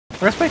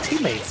Where's my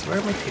teammates? Where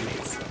are my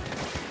teammates?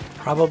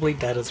 Probably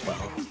dead as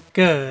well.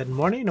 Good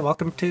morning and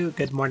welcome to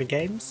Good Morning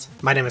Games.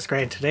 My name is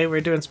Gray and today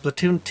we're doing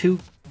Splatoon 2.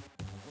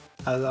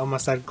 I was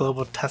almost at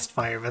Global Test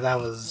Fire, but that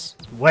was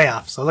way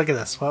off. So look at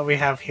this, what we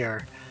have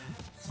here.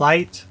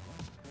 Flight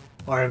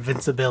or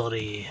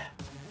Invincibility.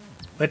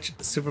 Which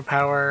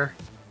superpower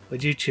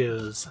would you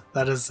choose?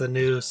 That is the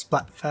new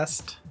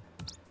Splatfest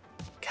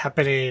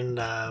happening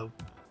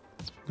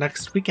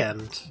next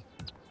weekend.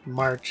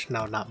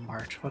 Not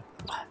March. What?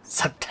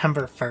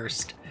 September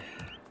 1st.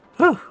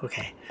 Whew,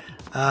 okay.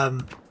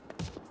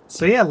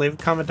 So yeah, leave a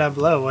comment down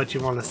below what you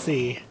want to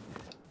see.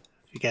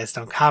 If you guys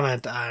don't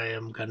comment, I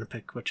am gonna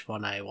pick which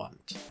one I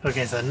want.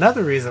 Okay, so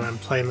another reason I'm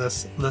playing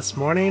this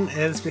morning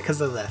is because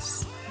of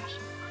this.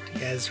 Do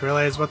you guys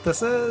realize what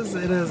this is?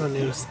 It is a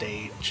new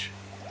stage.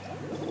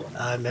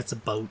 It's a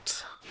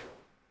boat.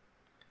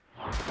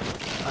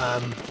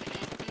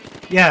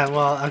 Yeah,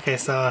 well, okay,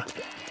 so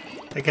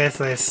I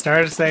guess I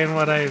started saying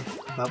what I...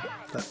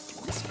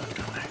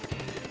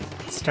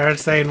 started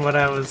saying what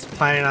I was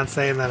planning on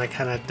saying, then I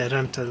kind of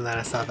didn't, and then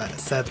I saw that it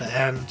said the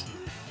end.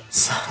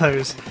 So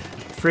there's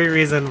 3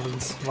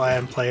 reasons why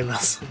I'm playing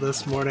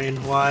this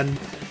morning. One,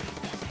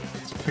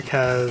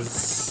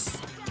 because,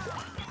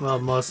 well,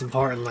 most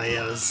importantly,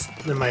 it was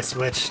in my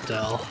Switch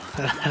still,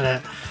 and I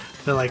didn't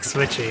feel like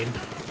switching.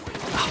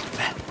 Oh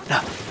man,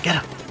 no,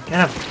 get him,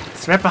 get him!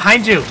 He's right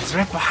behind you! He's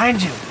right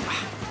behind you!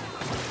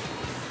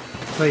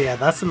 So yeah,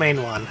 that's the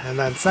main one. And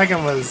then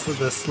second was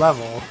this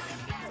level.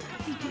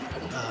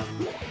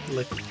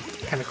 Looked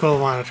kind of cool,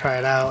 want to try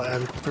it out.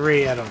 And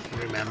 3, I don't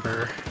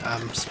remember.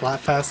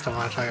 Splatfest, I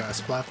want to talk about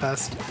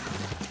Splatfest.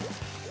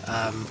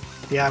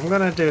 Yeah, I'm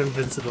gonna do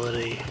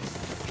Invincibility.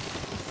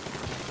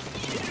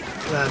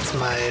 That's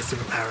my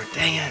superpower.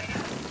 Dang it!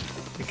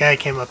 The guy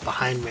came up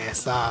behind me, I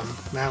saw him.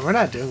 Man, we're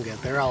not doing good.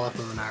 They're all up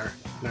on our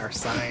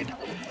side.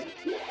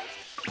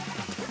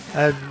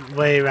 I'd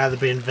way rather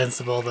be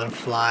invincible than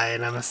fly,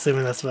 and I'm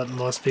assuming that's what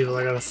most people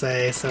are gonna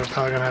say, so we're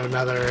probably gonna have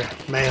another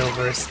male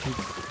versus...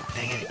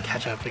 Dang it,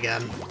 catch up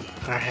again.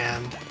 Our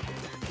hand.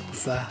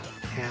 It's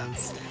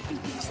hands.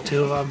 There's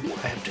 2 of them.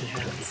 I have 2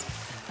 hands.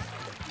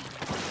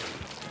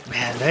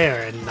 Man, they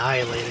are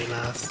annihilating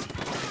us.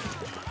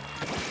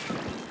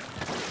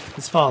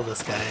 Let's follow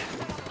this guy.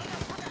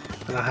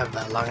 I don't have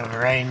that long of a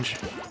range.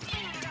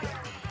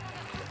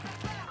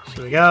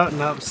 Should we go?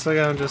 Nope, still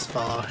gonna just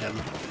follow him.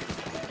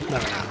 No,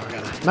 we're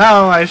gonna...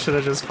 No, I should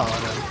have just followed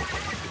him.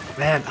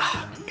 Man,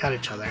 got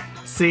each other.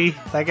 See?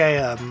 That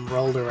guy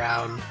rolled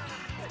around.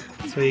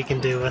 That's what you can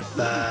do with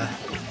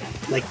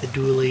like the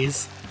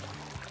dualies.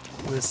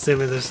 I'm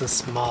assuming there's some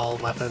small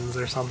weapons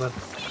or something.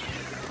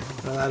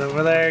 Throw that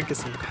over there, get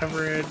some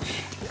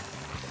coverage.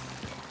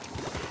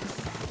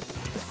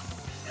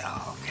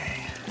 Oh,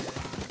 okay.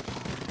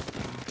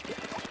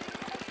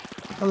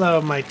 Hello,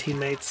 my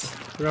teammates.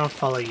 We're gonna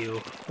follow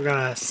you. We're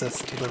gonna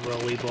assist the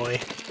roly boy.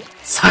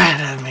 Sorry,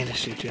 I didn't mean to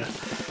shoot you.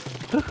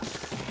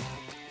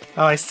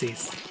 Oh, I see.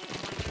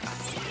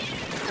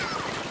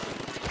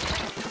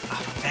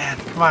 Oh man,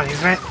 come on,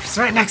 he's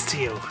right next to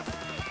you.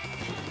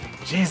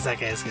 Jeez, that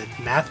guy's good.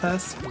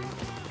 Mathis?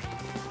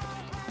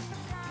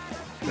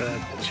 Gonna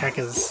check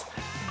his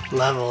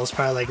levels,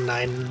 probably like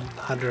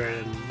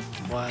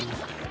 901.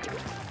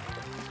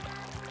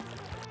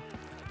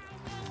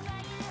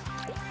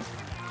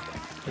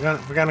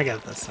 We're gonna get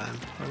it this time.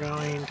 We're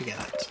going to get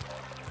it.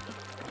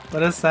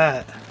 What is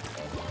that?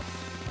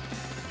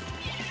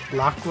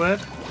 Lockwood?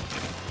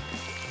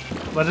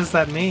 What does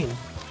that mean?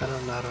 I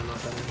don't know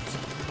what that means.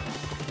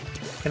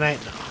 Can I?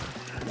 No.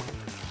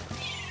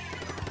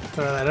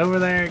 Throw that over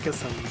there, get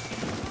some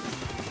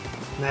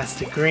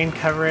nasty green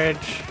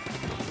coverage.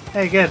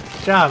 Hey, good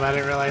job. I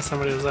didn't realize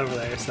somebody was over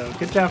there, so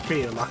good job for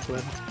you,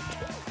 Lockwood.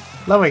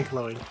 Low ink,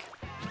 low ink.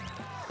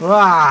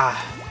 Wah!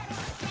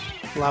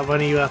 Lob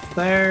one of you up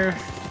there.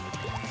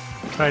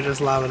 Try just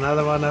lob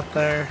another one up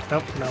there.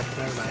 Nope,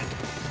 never mind.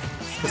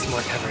 Let's get some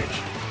more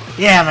coverage.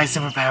 Yeah, my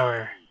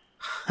superpower!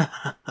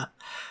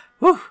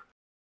 Woo!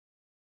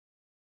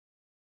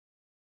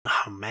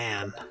 Oh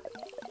man.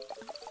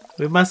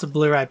 We must have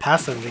blew right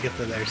past them to get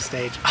to their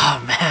stage. Oh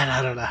man,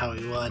 I don't know how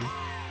we won.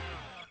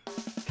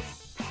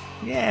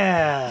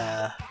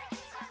 Yeah!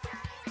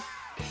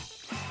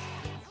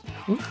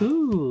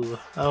 Woohoo!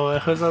 Oh,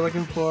 who's I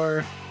looking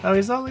for? Oh,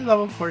 he's only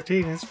level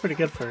 14. He's pretty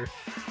good for...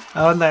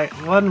 Oh, and that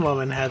one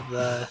woman had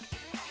the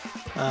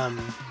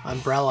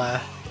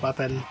umbrella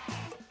weapon.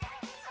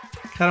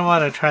 Kinda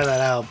want to try that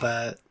out,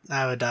 but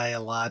I would die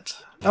a lot.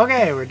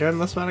 Okay, we're doing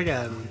this one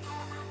again.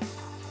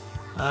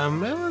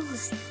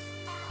 It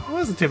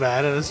wasn't too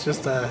bad. It was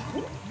just a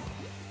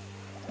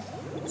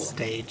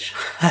stage.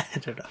 I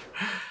don't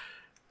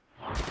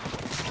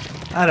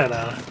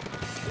know.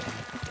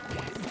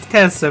 It's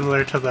kind of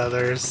similar to the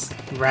others.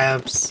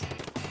 Ramps,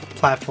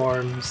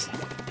 platforms,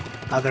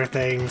 other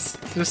things.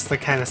 Just the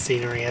kind of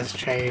scenery has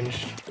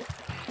changed.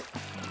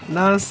 And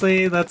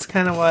honestly, that's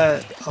kind of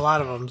what a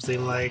lot of them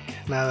seem like,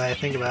 now that I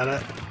think about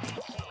it.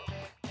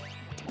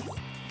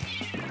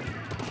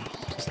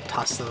 Just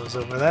toss those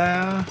over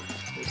there.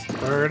 There's the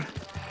bird.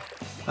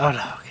 Oh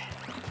no, okay.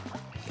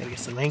 Gotta get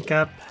some ink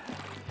up.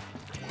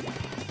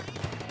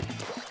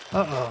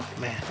 Uh-oh,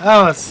 man.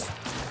 Oh, it's...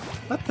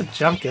 What the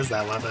junk is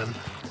that weapon?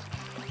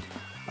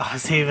 Oh,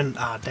 is he even...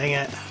 Oh, dang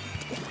it.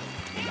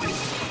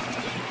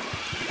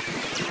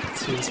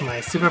 Let's use my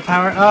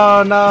superpower.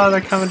 Oh, no,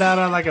 they're coming down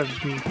on like a...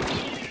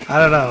 I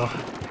don't know.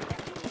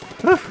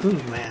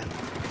 Ooh, man.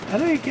 How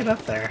do you get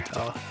up there?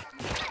 Oh,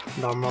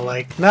 normal,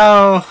 like...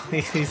 No!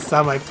 He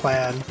saw my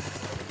plan.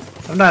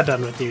 I'm not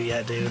done with you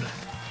yet, dude.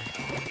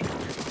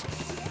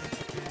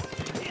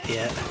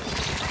 Idiot.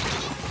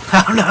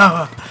 Oh,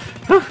 no!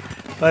 Whew.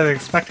 I was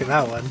expecting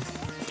that one.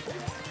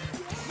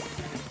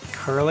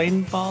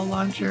 Curling ball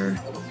launcher?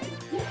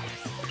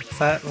 Is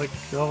that like...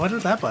 Well, what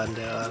did that button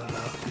do? I don't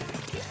know.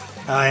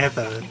 Oh, I hit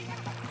the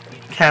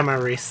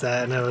camera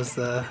reset and it was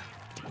the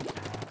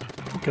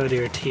go to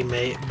your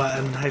teammate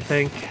button, I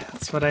think.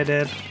 That's what I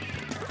did.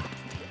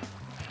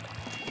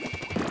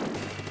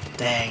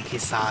 Dang, he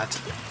saw it.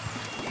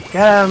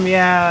 Get him,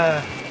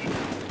 yeah!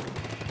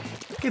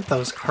 Get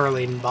those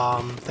curling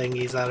bomb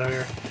thingies out of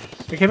here.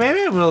 Okay,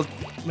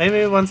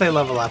 maybe once I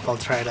level up, I'll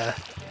try to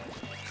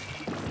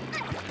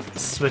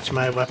switch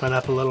my weapon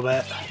up a little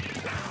bit.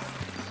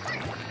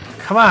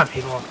 Come on,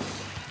 people!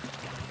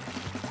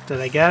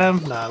 Did I get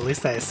him? No, at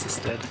least I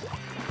assisted.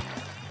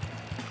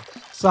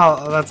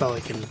 So that's all I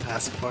can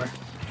ask for.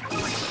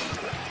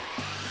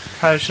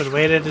 Probably should have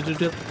waited to do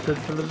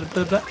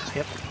that.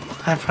 Yep,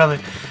 I probably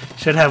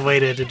should have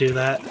waited to do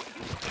that.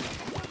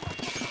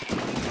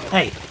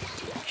 Hey,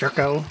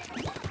 jerko.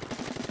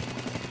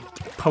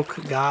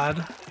 Poke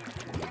God.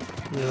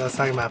 Maybe I was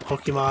talking about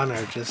Pokemon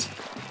or just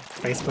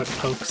Facebook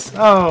pokes.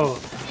 Oh!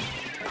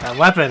 That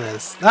weapon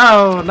is...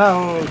 Oh,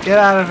 no! Get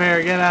out of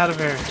here! Get out of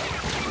here!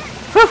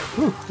 Whew,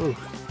 whew, whew.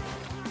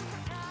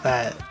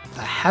 That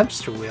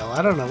hamster wheel,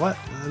 I don't know what...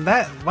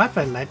 That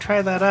weapon, I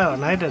tried that out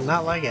and I did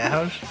not like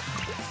it.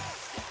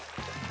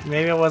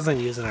 Maybe I wasn't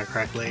using it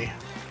correctly.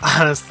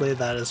 Honestly,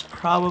 that is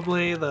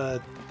probably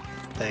the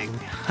thing.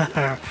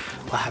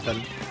 What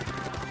happened?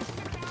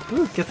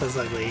 Ooh, get this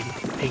ugly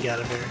pig out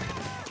of here.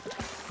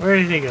 Where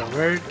did he go?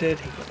 Where did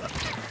he go up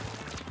there?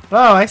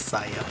 Oh, I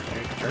saw you up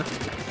there, jerk.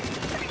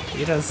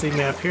 You don't see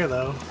me up here,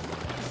 though.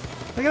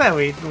 Look at that,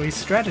 we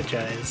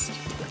strategized.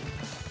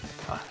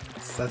 Oh,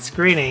 that's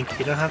green ink.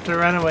 You don't have to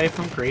run away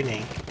from green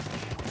ink.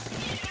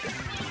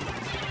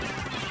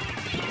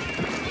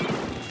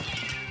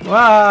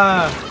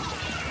 Wah!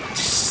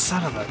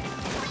 Son of a...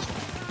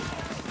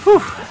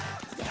 Whew!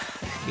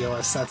 You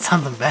almost said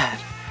something bad.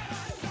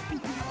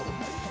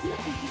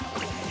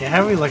 Yeah,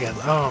 how are we looking?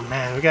 Oh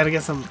man, we gotta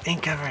get some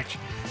ink coverage.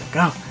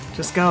 Go!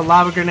 Just go!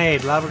 Lob a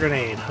grenade! Lob a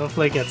grenade!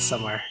 Hopefully it gets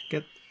somewhere.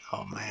 Get...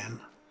 Oh man.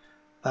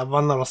 That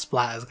one little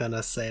splat is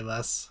gonna save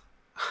us.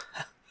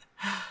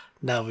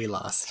 No, we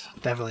lost.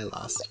 Definitely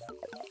lost.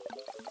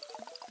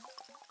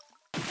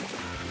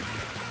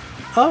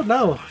 Oh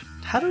no!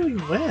 How do we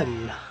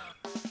win?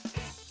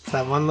 It's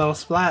that one little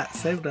splat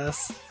saved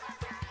us.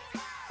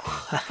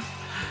 Oh,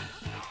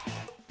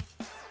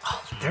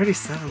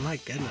 37, my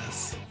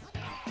goodness.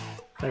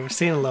 Never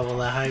seen a level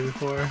that high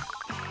before.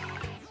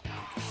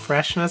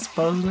 Freshness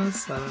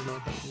bonus? I don't know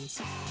what that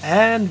means.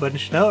 And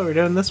wouldn't you know it, we're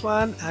doing this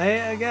one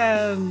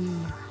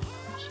again.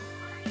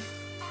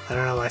 I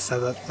don't know why I said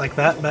that like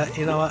that, but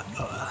you know what?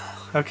 Oh, well.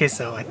 Okay,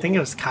 so I think it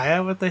was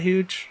Kaya with the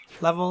huge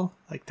level,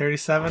 like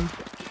 37. I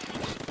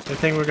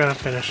think we're gonna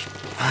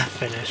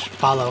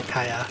follow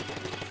Kaya.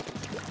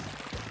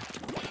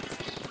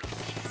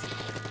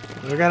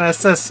 We're gonna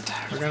assist.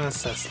 We're gonna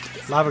assist.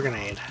 Lava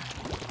grenade.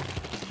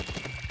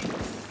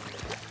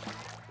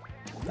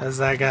 As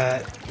I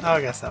got... Oh,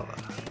 I guess that was...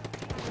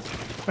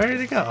 Where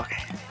did it go?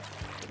 Okay.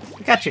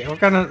 We got you.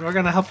 We're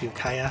gonna help you,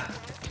 Kaya.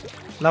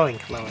 Low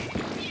ink, low ink.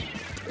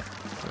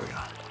 There we go.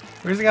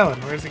 Where's it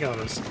going? Where's it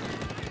going?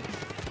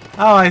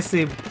 Oh, I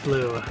see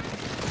blue.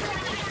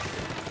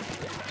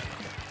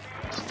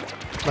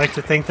 Like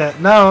to think that...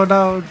 No,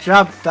 no!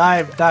 Jump,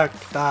 dive, duck,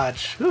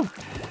 dodge. Whew.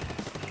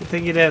 Good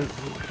thing you didn't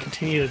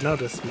continue to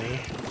notice me.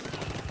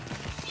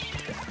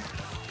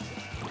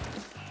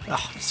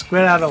 Oh,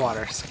 squid out of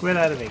water. Squid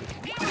out of ink.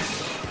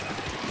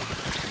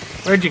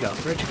 Where'd you go?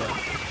 Where'd you go?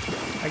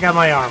 I got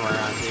my armor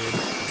on, dude.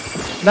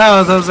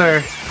 No, those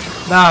are...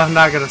 No, I'm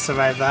not gonna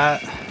survive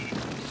that.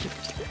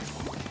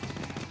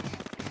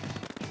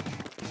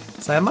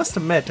 So I must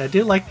admit, I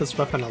do like this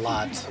weapon a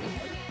lot.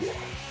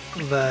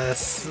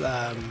 This,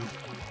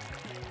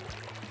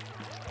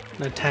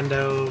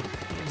 Nintendo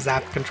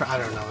Zap controller. I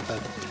don't know what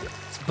the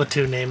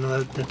Splatoon name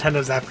of the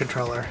Nintendo Zap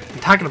controller. I'm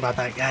talking about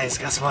that, guys.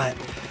 Guess what?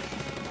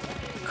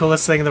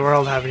 Coolest thing in the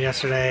world happened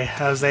yesterday.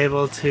 I was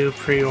able to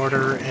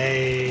pre-order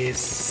a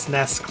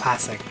SNES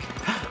Classic.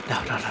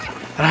 No, no, no, no.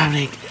 I don't have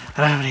any ink.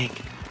 I don't have any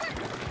ink.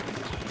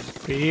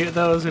 For you,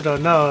 those who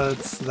don't know,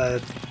 it's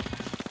the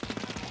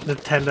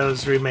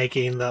Nintendo's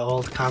remaking the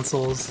old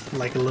consoles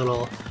like a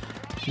little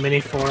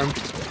mini form.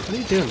 What are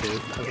you doing,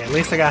 dude? Okay, at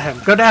least I got him.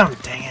 Go down!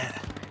 Dang it.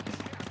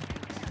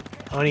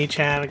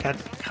 Oni-chan got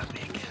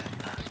me again.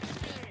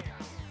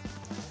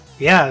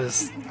 Yeah,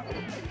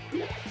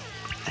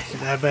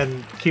 I've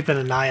been keeping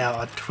an eye out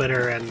on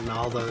Twitter and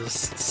all those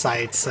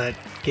sites that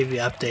give you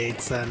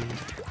updates, and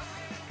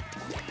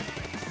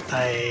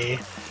I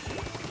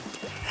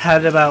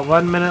had about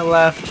 1 minute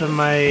left of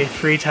my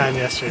free time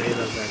yesterday.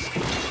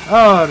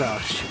 Oh no,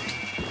 shoot.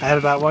 I had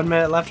about 1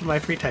 minute left of my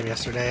free time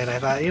yesterday, and I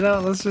thought, you know,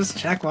 let's just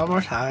check one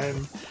more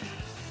time.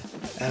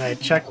 And I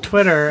checked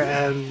Twitter,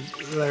 and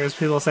there's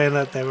people saying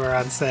that they were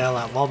on sale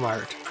at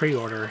Walmart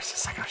pre-order. So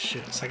it's like, oh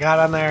shoot. So I got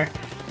on there,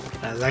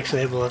 and I was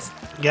actually able to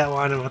get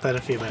one, and within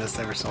a few minutes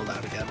they were sold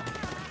out again.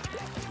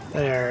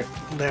 They're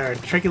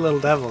tricky little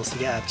devils to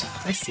get.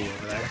 I see you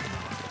over there.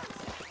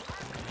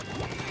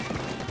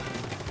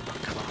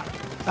 Come on.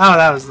 Oh,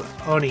 that was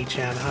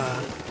Oni-chan,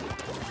 huh?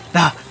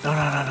 No, no,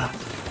 no, no, no.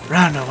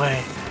 Run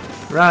away.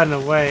 Run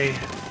away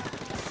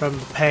from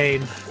the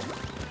pain.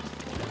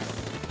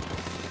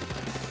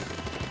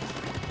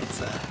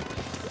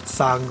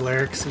 Song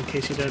lyrics, in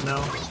case you don't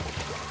know.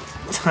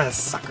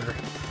 Sucker.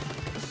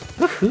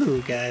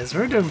 Woohoo, guys,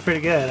 we're doing pretty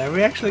good. Are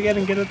we actually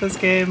getting good at this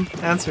game?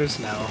 Answer is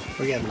no.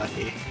 We're getting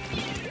lucky.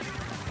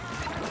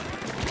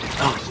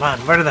 Oh, come on,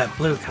 where did that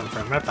blue come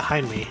from? Right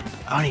behind me.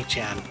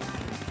 Oni-chan.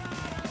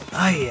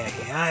 Ay, ay,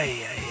 ay,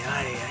 ay, ay,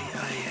 ay,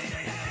 ay,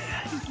 ay, ay.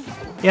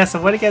 Yeah, so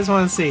what do you guys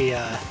want to see?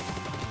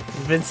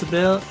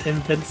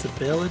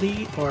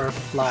 Invincibility or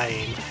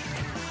flying?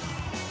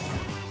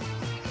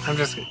 I'm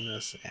just getting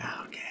this.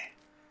 Yeah, okay.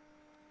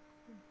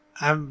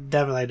 I'm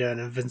definitely doing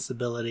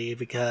Invincibility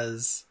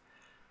because,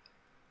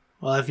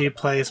 well, if you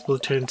play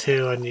Splatoon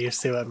 2 and you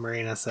see what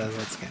Marina says,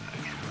 that's kind of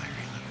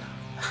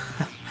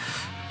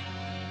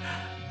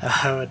hilarious.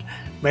 I would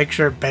make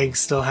sure banks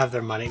still have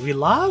their money. We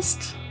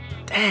lost?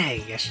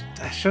 Dang,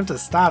 I shouldn't have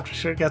stopped. I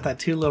should have got that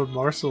 2 little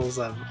morsels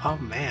of... Oh,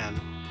 man.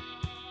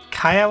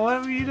 Kaya,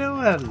 what were you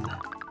doing?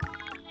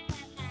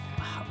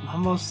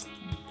 Almost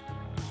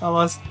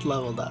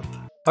leveled up.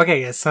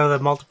 Okay guys, so the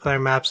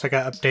multiplayer maps I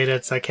got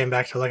updated, so I came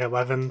back to look at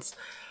weapons.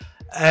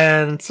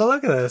 And so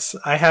look at this.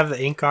 I have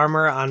the ink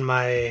armor on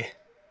my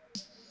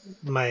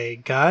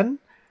gun,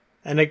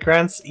 and it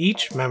grants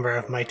each member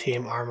of my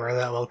team armor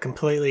that will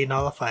completely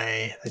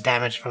nullify the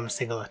damage from a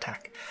single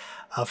attack.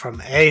 Oh,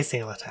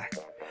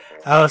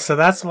 so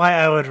that's why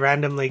I would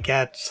randomly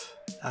get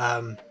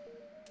armor.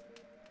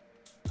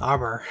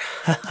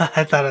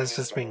 I thought it was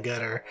just being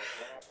good or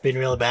being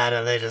real bad,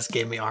 and they just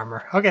gave me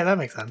armor. Okay, that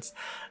makes sense.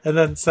 And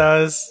then so I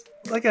was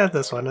looking at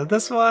this one, and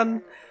this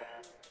one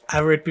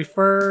I would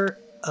prefer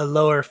a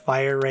lower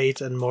fire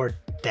rate and more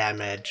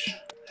damage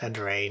and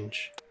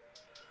range.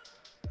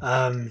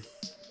 And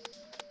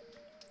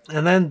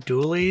then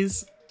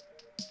dualies,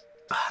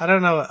 I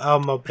don't know. Oh,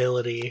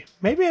 mobility.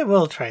 Maybe I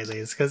will try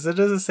these because it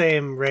is the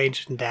same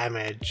range and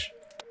damage.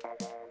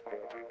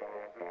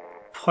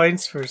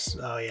 Points for...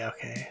 Oh yeah,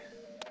 okay.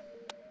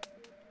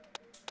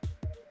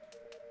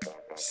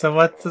 So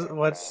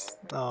what's...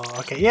 Oh,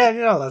 okay. Yeah,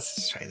 you know, let's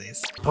just try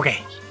these. Okay.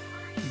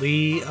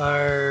 We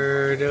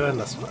are doing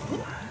this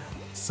one.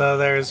 So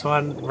there's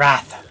one...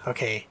 Wrath.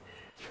 Okay.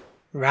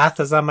 Wrath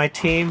is on my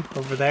team.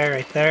 Over there,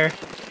 right there.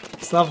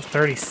 It's level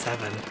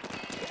 37.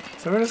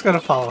 So we're just gonna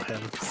follow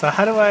him. So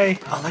how do I...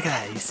 Oh, look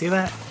at that. You see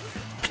that?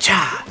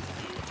 Pacha!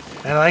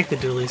 I like the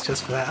dualies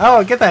just for that.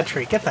 Oh, get that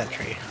tree. Get that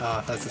tree.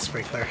 Oh, that's a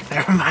sprinkler.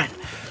 Never mind.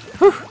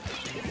 Whew.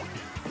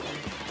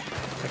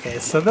 Okay,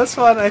 so this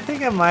one, I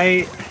think I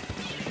might...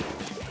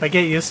 If I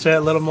get used to it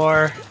a little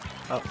more...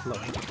 Oh,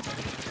 loading.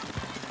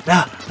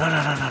 No! No,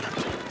 no, no, no, no.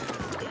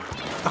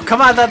 Oh,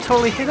 come on! That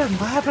totally hit him!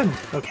 What happened?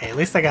 Okay, at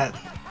least I got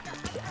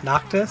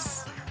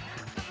Noctis.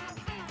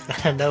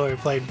 I know we're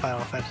playing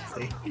Final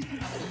Fantasy.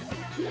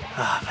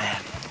 Oh,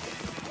 man.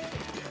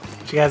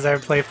 Did you guys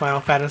ever play Final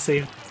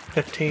Fantasy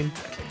 15?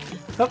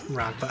 Oh,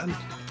 wrong button.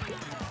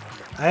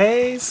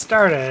 I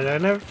started. I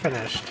never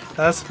finished.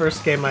 That was the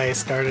first game I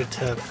started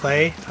to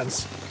play on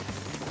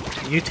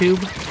YouTube.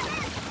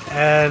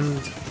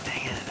 And...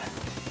 Dang it.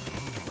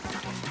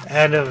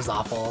 And it was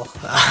awful.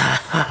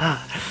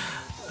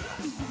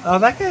 Oh,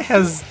 that guy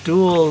has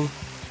dual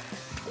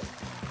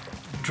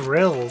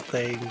drill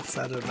things.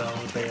 I don't know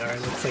what they are. It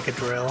looks like a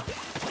drill.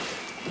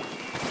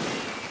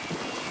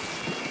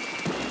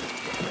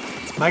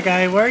 It's my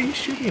guy. Where are you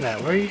shooting at?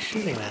 Where are you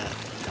shooting at?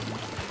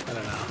 I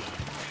don't know.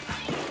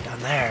 Down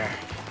there.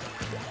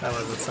 That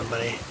wasn't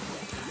somebody.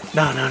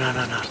 No, no, no,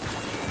 no, no.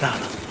 No,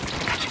 no.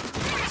 Got you.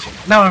 Got you.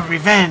 No,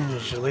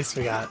 revenge! At least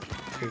we got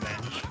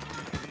revenge.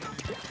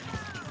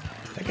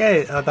 That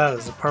guy, oh, that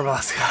was a purple. I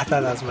thought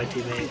that was my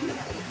teammate.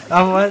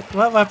 Oh,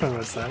 what weapon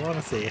was that? I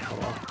want to see.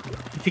 Hold on.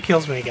 If he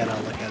kills me again,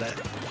 I'll look at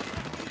it.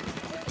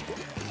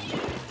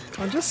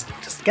 Oh, just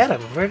get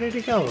him. Where did he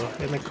go?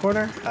 In the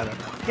corner? I don't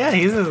know. Yeah,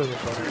 he's in the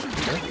corner.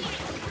 Sure.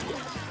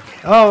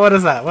 Oh, what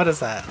is that? What is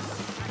that?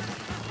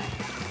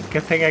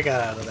 Good thing I got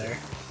out of there.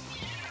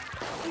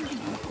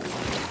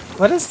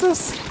 What is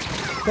this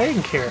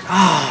thing here?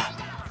 Ah!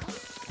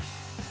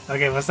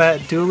 Okay, was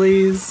that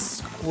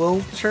Dooley's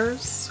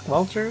Squelchers?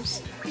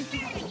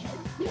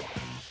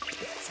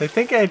 So I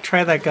think I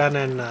tried that gun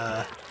in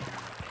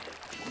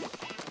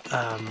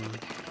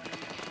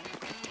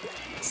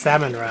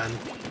Salmon Run.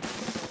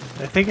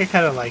 I think I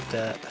kind of liked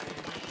it.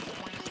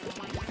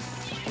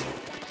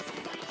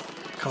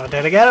 Oh,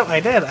 did I get him?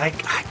 I did. I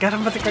got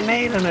him with a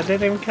grenade and I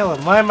didn't even kill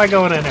him. Why am I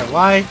going in here?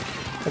 Why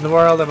in the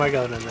world am I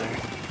going in there?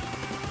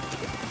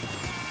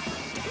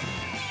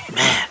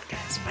 Man,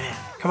 guys, man.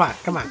 Come on,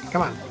 come on,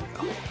 come on.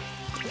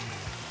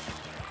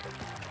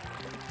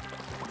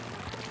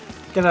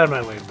 Get out of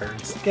my way,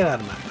 birds. Get out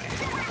of my way.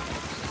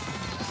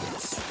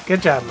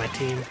 Good job, my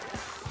team.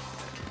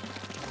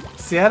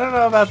 See, I don't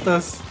know about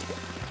this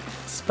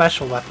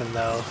special weapon,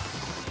 though.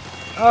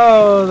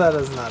 Oh, that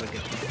is not a good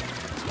one.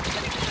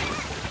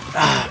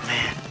 Ah,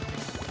 man.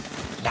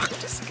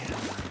 Noctis again.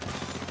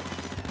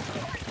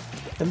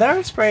 And the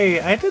art spray,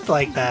 I did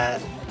like that.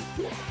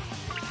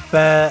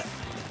 But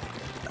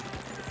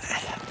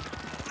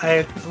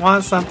I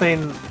want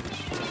something...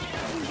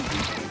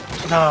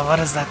 No, what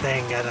is that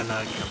thing? I don't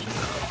know.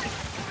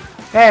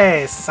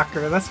 Hey,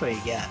 sucker, that's what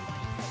you get.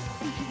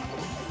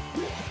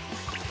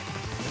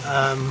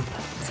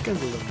 Let's get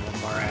a little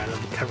more random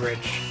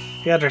coverage.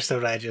 You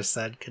understood what I just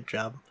said. Good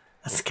job.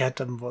 Let's get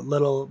a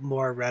little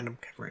more random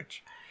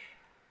coverage.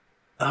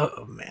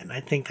 Oh man, I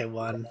think I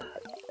won.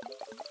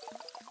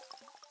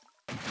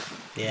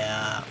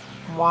 Yeah.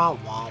 Wah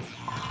wah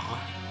wah.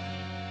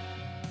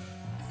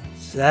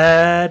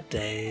 Sad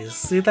days.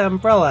 See the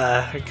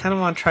umbrella? I kind of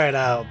want to try it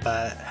out,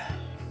 but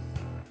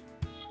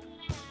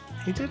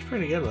he did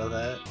pretty good with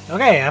it.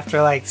 Okay,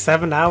 after like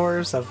 7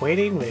 hours of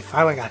waiting, we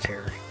finally got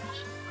here.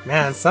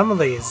 Man, some of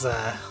these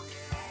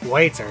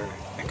waits are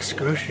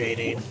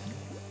excruciating.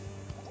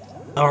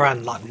 Oh, we're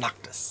on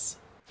Noctis.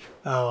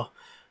 Oh,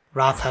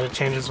 Roth had to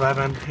change his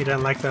weapon. He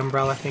didn't like the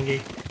umbrella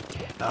thingy.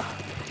 Oh,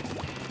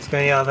 he's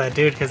gonna yell at that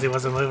dude because he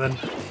wasn't moving.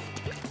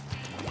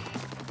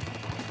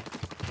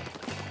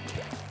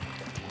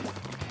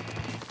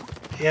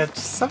 Yeah,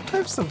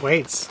 sometimes the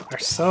waits are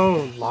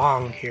so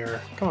long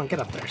here. Come on, get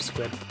up there,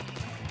 Squid.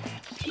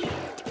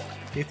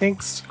 Do you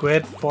think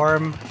Squid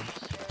form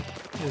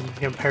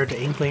compared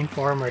to Inkling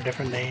form are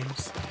different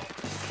names?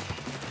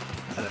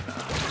 I don't know.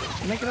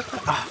 Can I get up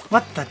there? Oh,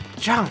 what the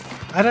junk?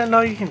 I didn't know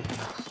you can...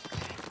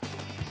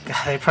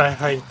 God, they probably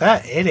think,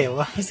 that idiot,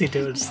 what was he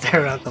doing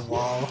staring at the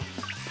wall?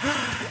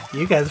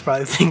 You guys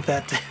probably think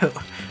that too.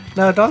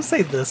 No, don't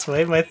say this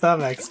way, my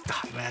thumb acts...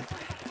 Oh, man.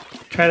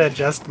 Try to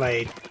adjust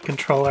my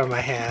controller in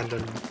my hand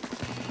and...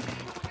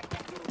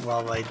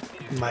 Well, I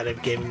might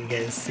have given you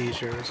guys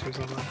seizures or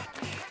something.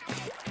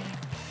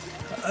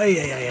 Oh,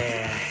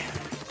 yeah.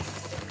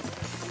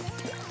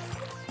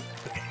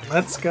 Okay,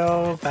 let's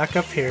go back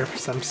up here for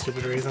some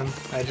stupid reason.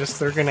 I just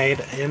threw a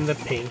grenade in the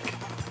pink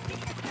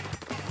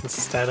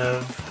instead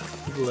of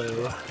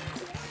blue.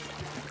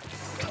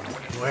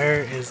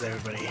 Where is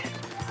everybody?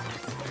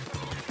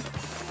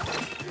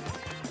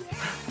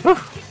 Whew.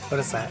 What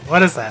is that?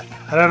 What is that?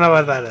 I don't know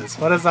what that is.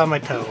 What is on my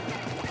toe?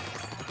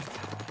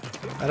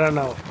 I don't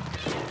know.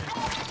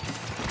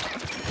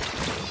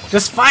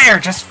 Just fire!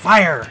 Just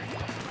fire!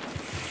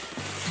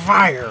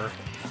 Fire!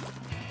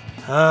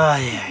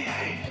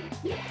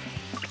 Yeah.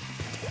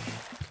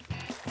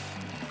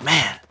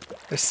 Man,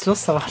 there's still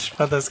so much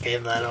about this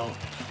game that I don't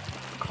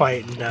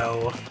quite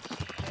know.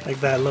 Like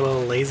that little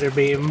laser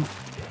beam.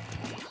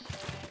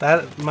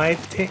 That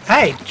might take...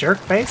 Hey, jerk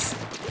face!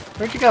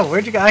 Where'd you go?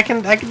 Where'd you go? I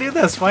can do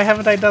this. Why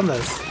haven't I done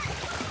this?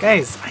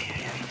 Guys,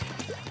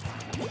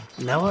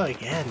 Noah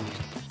again.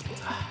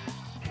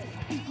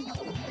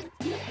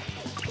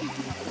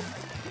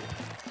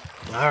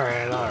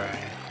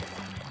 Alright.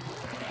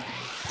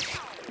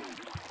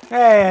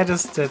 Hey, I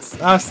just did...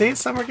 Oh, see?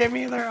 Someone gave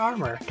me their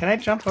armor. Can I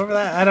jump over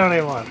that? I don't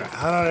even want to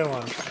try.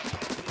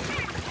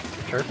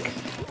 Jerk.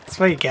 That's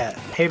what you get.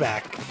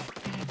 Payback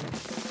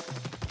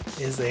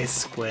is a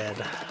squid.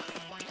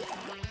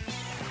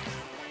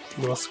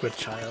 Little squid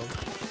child.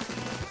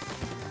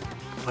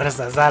 What is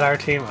that? Is that our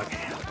team?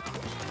 Okay.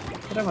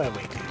 Get out of my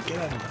way, dude. Get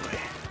out of my way.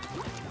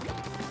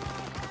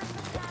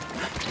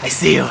 I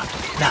see you!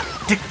 Now,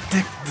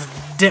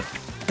 dip,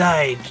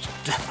 dive.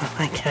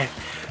 Okay.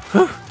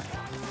 Whew.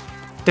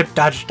 Dip,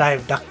 dodge,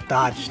 dive, duck,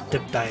 dodge,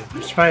 dip, dive.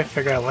 I should probably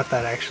figure out what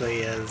that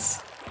actually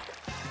is.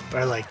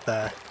 Or like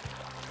the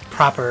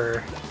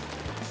proper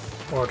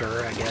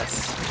order, I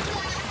guess.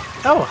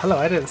 Oh, hello,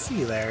 I didn't see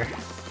you there.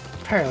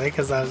 Apparently,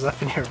 because I was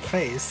up in your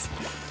face.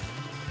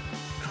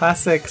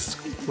 Classic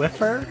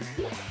Swiffer?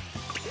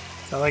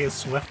 Is that like a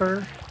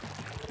Swiffer?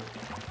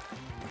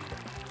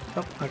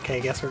 Oh, okay, I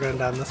guess we're going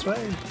down this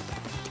way.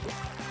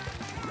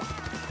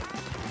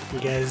 You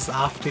guys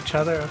offed each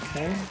other,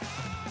 okay.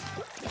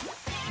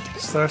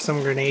 Just throw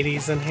some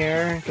grenades in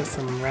here, get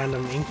some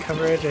random ink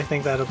coverage. I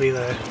think that'll be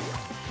the...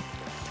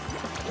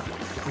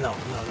 No.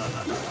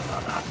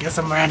 Get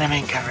some random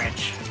ink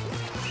coverage.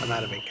 I'm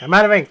out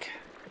of ink.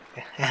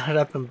 Add it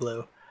up in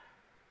blue.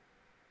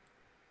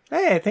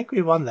 Hey, I think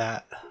we won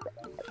that.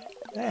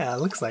 Yeah, it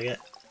looks like it.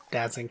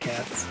 Dancing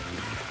cats.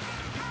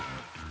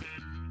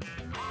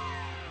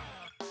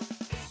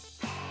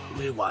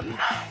 We won.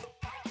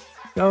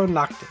 Go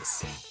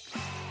Noctis.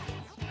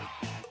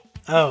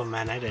 Oh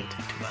man, I didn't do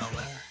too well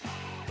there.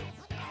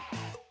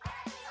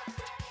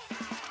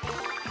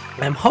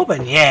 I'm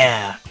hoping,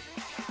 yeah!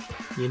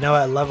 You know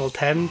what level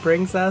 10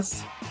 brings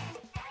us?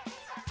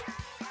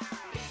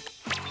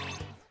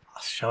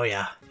 show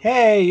ya.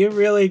 Hey, you're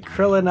really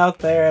krillin' out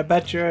there. I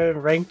bet you're in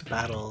ranked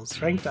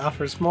battles. Ranked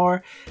offers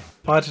more.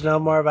 Want to know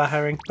more about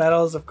high ranked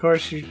battles? Of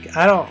course you...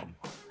 I don't...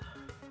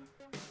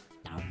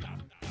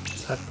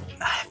 So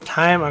I have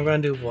time. I'm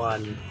going to do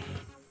one.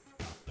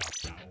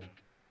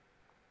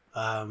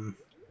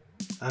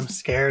 I'm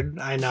scared.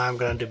 I know I'm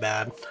going to do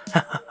bad.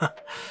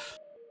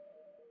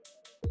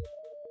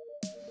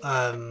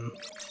 A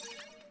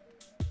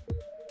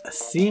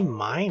C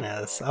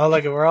minus. Oh,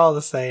 look, we're all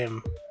the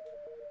same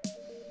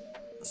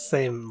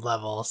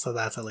level, so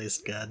that's at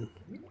least good.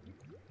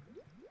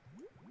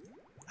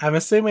 I'm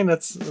assuming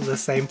it's the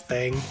same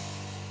thing.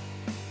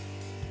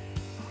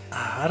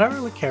 I don't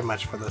really care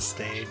much for this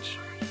stage.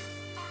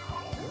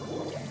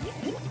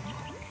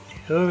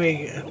 Who are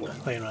we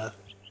playing with?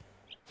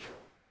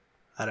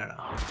 I don't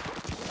know.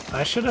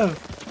 I should have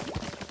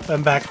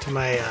been back to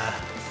my,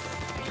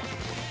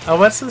 Oh,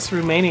 what's this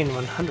remaining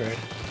 100?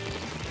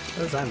 What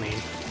does that mean?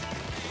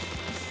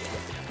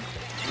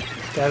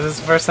 Guys, this is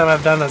the first time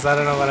I've done this. I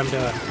don't know what I'm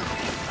doing.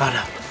 Oh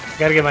no. I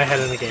gotta get my head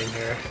in the game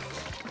here.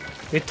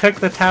 We took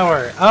the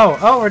tower.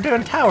 Oh, we're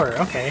doing tower.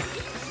 Okay.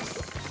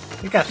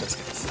 We got this,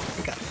 guys.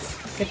 We got this.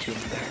 Get you in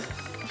there.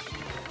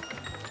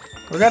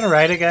 We're gonna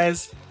ride it,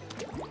 guys.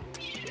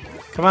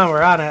 Come on,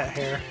 we're on it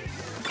here.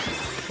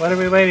 What are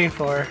we waiting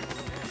for?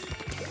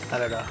 I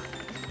don't know.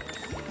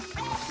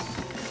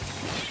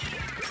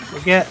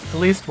 We get at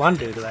least one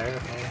dude there.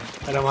 Okay.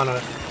 I don't want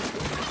to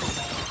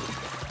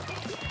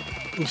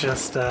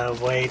just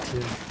wait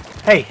and...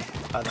 Hey!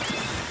 Oh, no.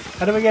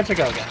 How do we get to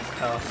go again?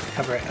 Oh,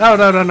 cover it. Oh,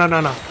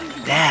 no.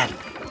 Dad!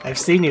 I've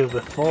seen you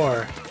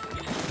before.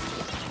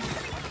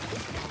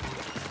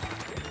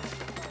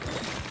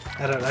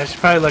 I don't know. I should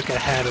probably look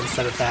ahead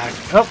instead of back.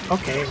 Oh,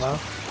 okay, well.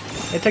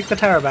 They took the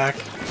tower back.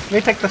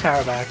 They took the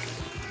tower back.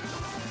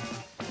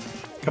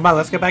 Come on,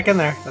 let's get back in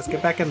there. Let's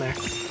get back in there.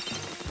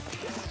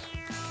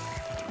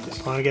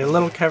 Just want to get a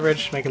little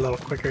coverage, make it a little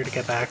quicker to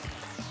get back.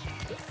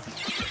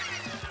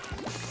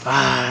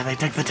 Ah, they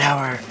took the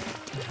tower.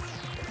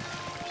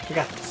 We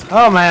got this.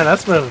 Oh man,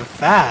 that's moving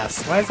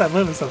fast. Why is that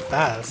moving so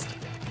fast?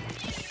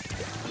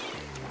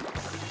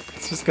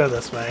 Let's just go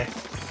this way.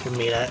 We can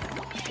meet it.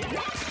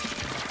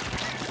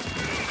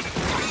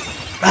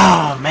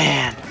 Oh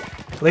man.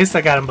 At least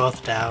I got them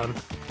both down.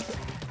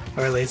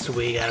 Or at least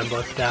we got them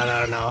both down. I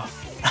don't know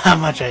how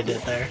much I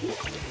did there.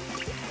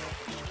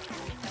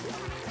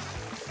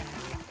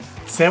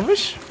 See, I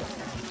wish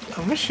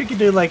you could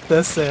do like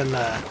this in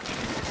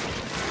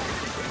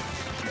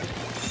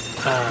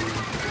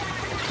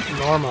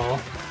normal.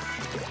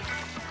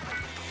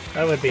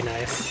 That would be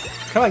nice.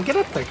 Come on, get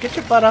up there. Get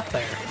your butt up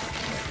there.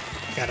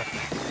 Got up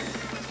there.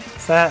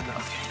 Is that?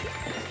 No.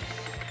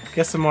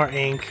 Get some more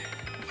ink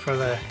for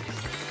the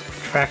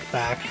track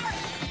back.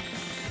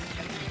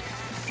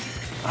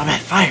 Oh man,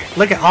 fire!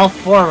 Look at all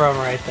four of them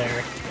right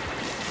there.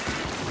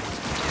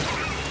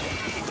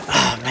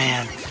 Oh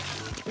man.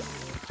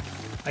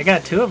 I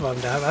got two of them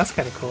down. That's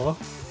kind of cool.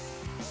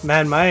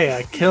 Man,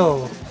 my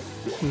kill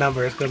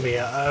number is going to be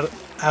out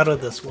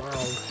of this world.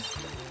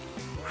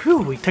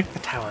 Whew, we took the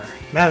tower.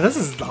 Man, this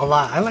is a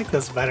lot. I like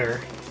this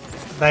better.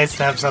 It's nice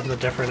to have something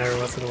different every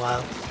once in a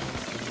while.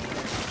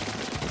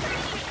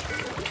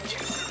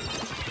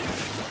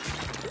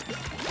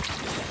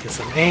 Get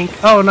some ink.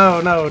 Oh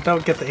no,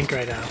 don't get the ink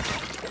right now.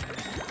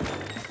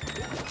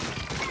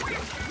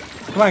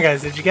 Come on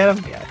guys, did you get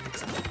him? Yeah, I think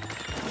so.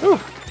 Whew,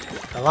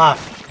 fell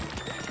off.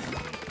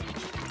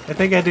 I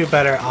think I do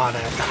better on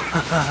it.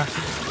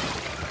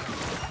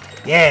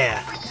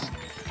 Yeah!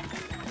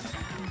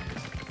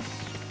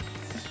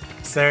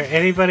 Is there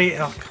anybody?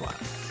 Oh, come on.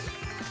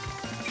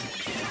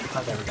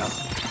 Oh, there we go.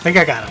 I think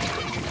I got him.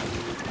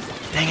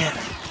 Dang it.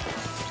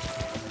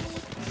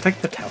 Took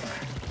the tower.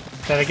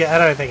 Did I get? I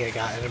don't think I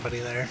got anybody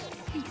there.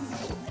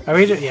 Are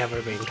we yeah,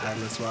 we're beating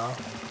time as well.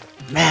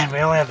 Man, we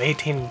only have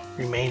 18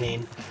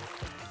 remaining.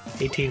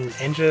 18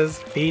 inches,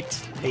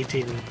 feet,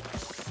 18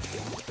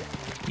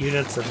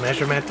 units of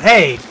measurement.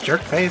 Hey,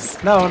 jerk face!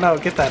 No,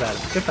 get that out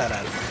of it. Get that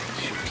out of it.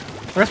 Shoot.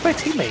 Where's my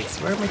teammates?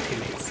 Where are my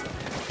teammates?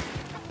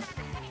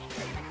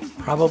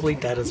 Probably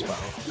dead as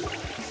well.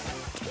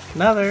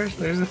 No,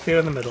 there's a few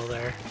in the middle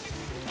there.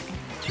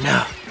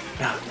 No.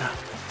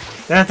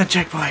 They're at the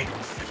checkpoint.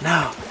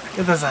 No,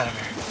 get this out of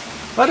here.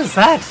 What is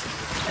that?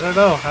 I don't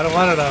know. I don't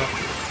want to know.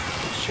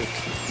 Shoot.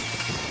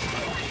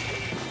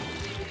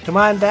 Come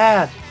on,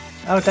 Dad.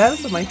 Oh, Dad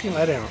is on my team?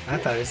 I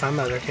thought he was on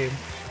the other team.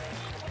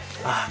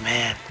 Ah, oh,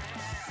 man.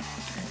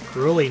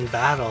 Grueling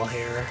battle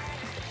here.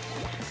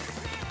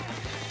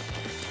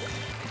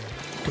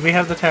 Do we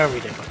have the tower?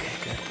 We did. Okay,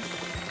 good.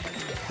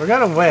 We're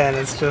gonna win.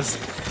 It's just...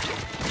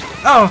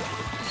 Oh!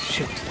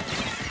 Shoot.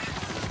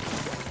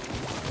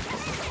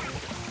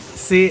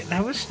 See,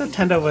 I wish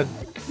Nintendo would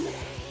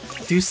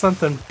do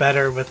something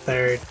better with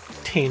their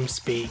team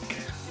speak.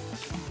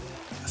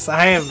 So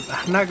I'm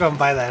not gonna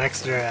buy that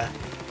extra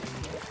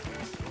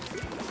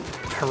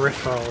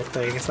peripheral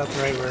thing. Is that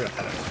the right word?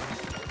 I don't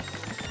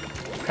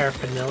know.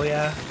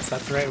 Paraphernalia? Is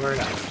that the right word?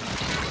 I don't know.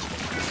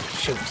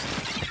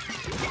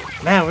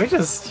 Shoot. Man, we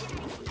just...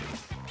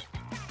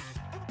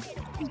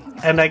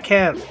 And I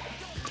can't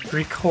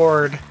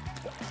record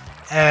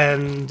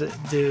and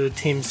do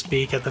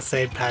TeamSpeak at the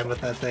same time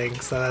with that thing,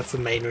 so that's the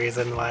main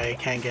reason why I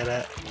can't get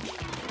it.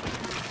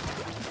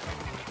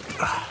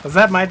 Was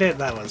that my day?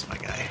 That was my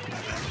guy.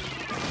 My bad.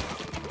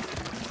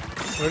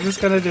 We're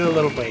just gonna do a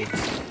little wait.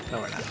 No,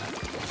 we're not.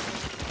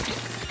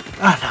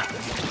 Ah, no.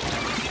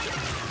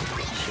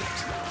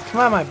 Shoot.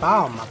 Come on, my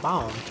bomb, my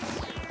bomb.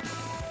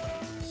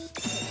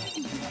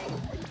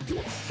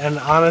 And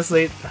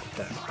honestly,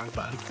 wrong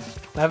button.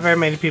 Not very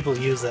many people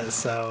use it,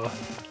 so...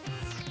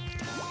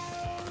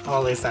 Well,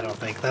 at least I don't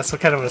think. That's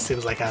what kind of what it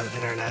seems like on the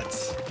internet.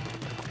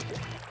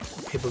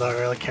 People don't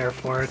really care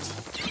for it.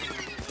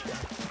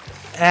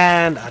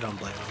 And I don't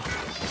blame them.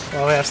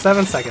 Well, we have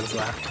 7 seconds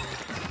left.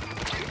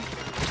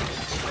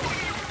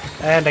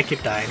 And I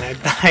keep dying. I'm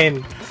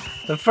dying.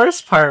 The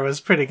first part was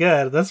pretty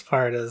good. This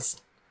part is...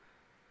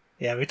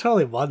 Yeah, we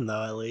totally won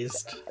though, at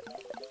least.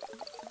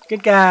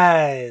 Good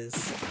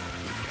guys!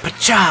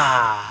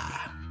 Pacha!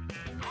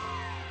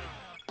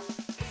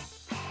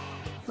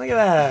 Look at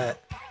that!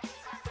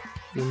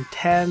 In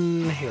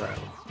 10 hero.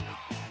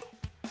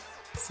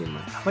 See my,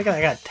 look at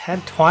I got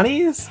 10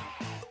 20s?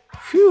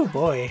 Phew,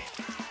 boy.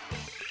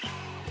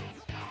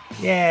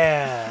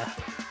 Yeah.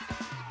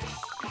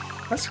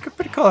 That's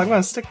pretty cool. I'm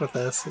gonna stick with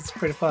this. It's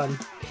pretty fun.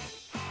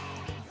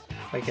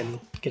 If I can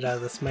get out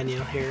of this menu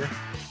here.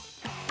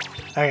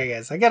 Okay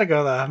guys, I gotta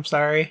go though. I'm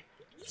sorry.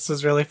 This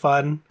was really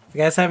fun. If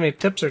you guys have any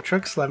tips or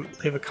tricks,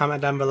 leave a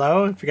comment down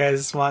below. If you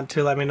guys want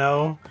to, let me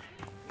know.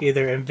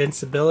 Either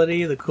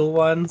Invincibility, the cool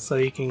one, so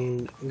you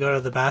can go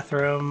to the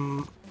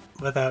bathroom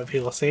without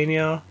people seeing you.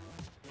 You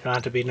don't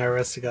have to be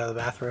nervous to go to the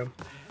bathroom.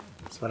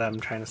 That's what I'm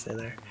trying to say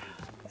there.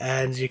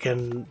 And you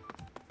can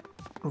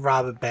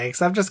rob a bank.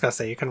 So I'm just gonna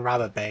say you can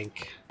rob a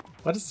bank.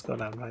 What is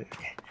going on?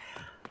 Okay.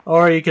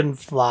 Or you can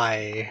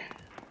fly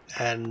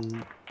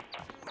and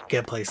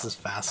get places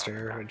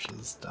faster, which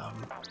is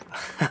dumb.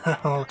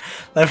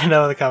 Let me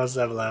know in the comments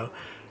down below.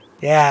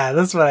 Yeah,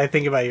 this is what I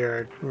think about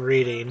your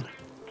reading.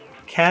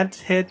 Can't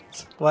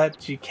hit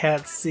what you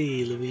can't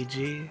see,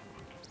 Luigi.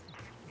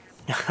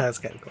 That's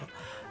kind of cool.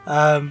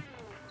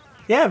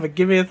 Yeah, but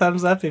give me a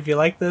thumbs up if you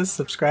like this,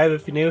 subscribe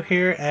if you're new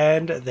here,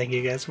 and thank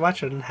you guys for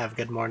watching. Have a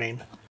good morning.